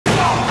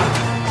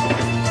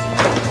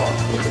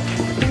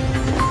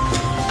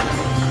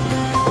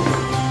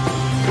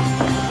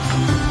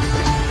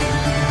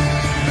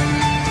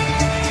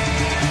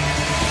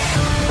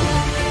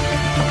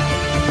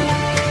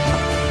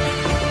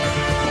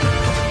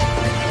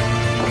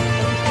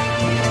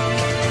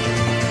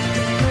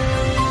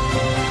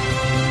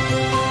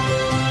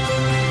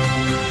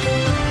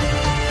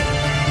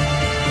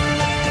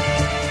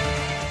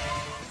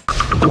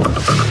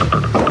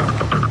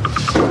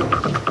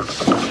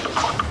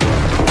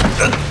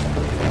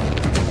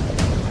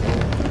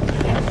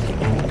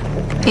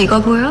이거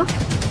보여?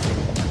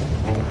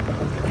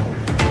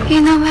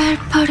 이놈의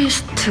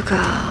헬퍼리스트가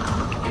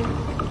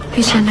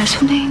이제 내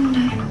손에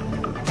있네.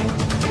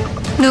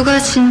 누가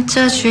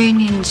진짜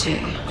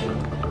주인인지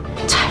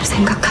잘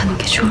생각하는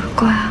게 좋을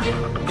거야.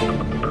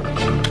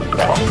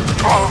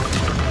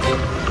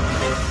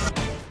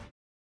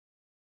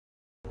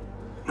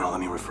 Now let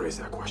me rephrase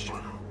that question.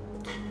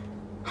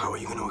 How are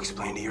you going to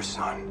explain to your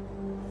son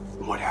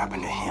what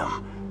happened to him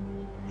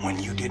when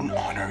you didn't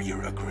honor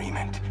your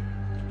agreement?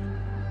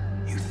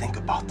 You think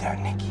about that,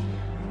 Nikki.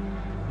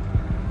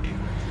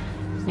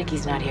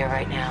 Nikki's not here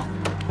right now.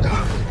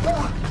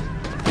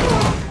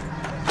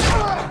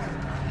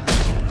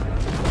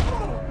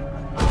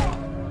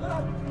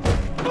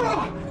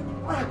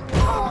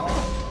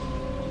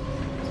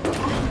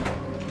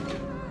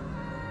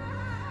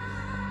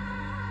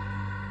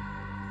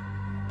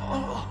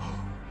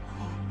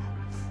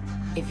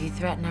 If you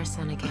threaten our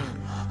son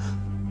again,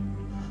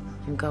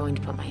 I'm going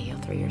to put my heel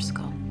through your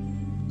skull.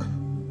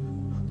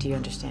 Do you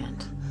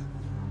understand?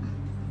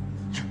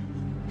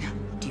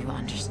 Do you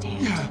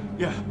understand?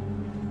 Yeah.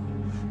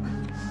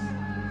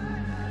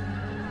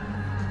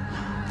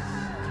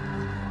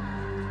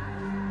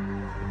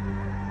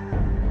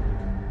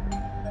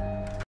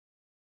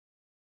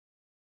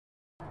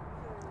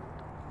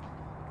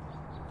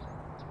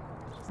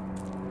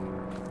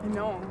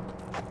 No.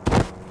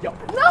 Yo.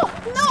 No!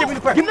 Just give me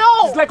the purse. No!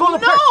 Just let go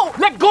of the No! purse.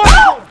 Let go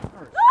No! of the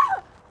purse.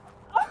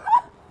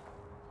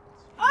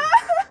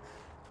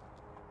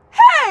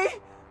 Hey!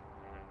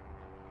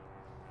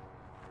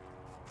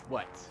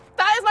 What?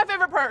 That is my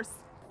favorite purse.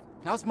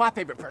 That was my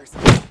favorite purse.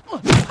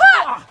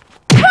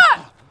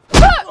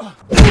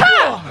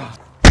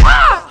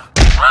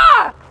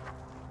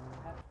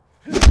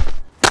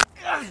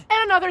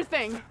 And another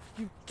thing,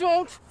 you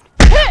don't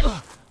hit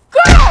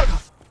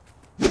girls!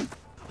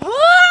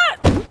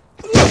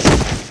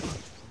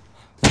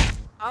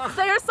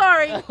 Say you're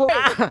sorry.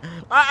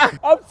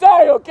 I'm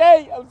sorry,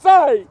 okay? I'm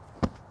sorry.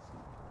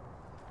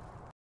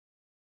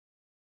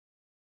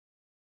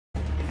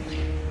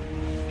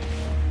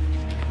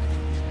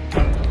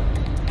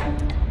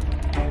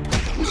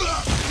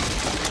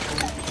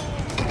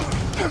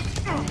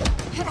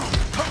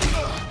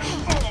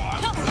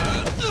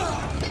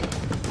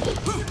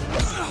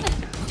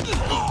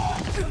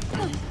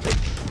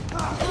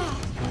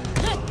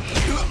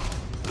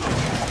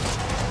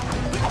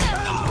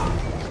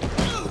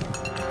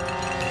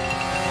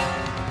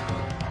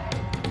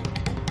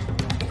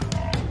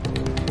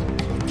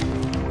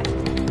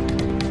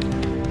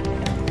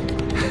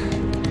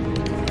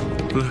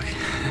 Look,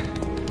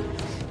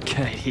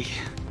 Katie.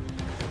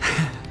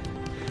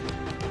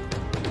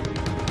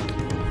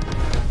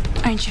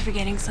 Aren't you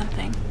forgetting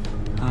something?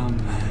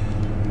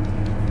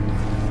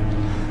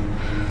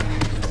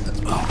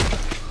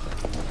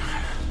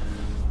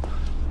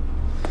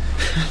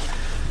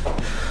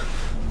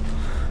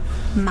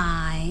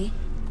 My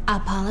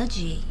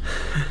apology.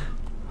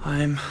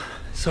 I'm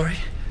sorry.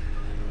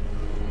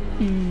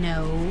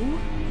 No.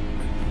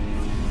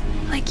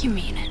 Like you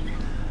mean it.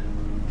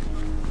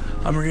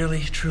 I'm really,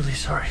 truly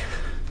sorry.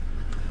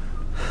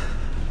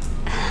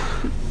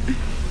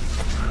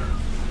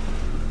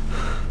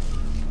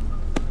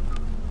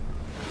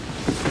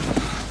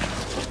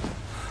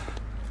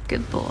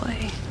 Good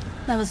boy.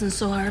 That wasn't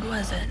so hard,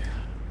 was it?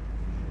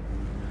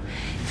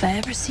 If I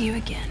ever see you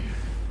again,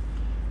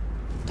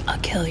 I'll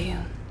kill you.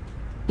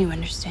 You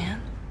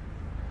understand?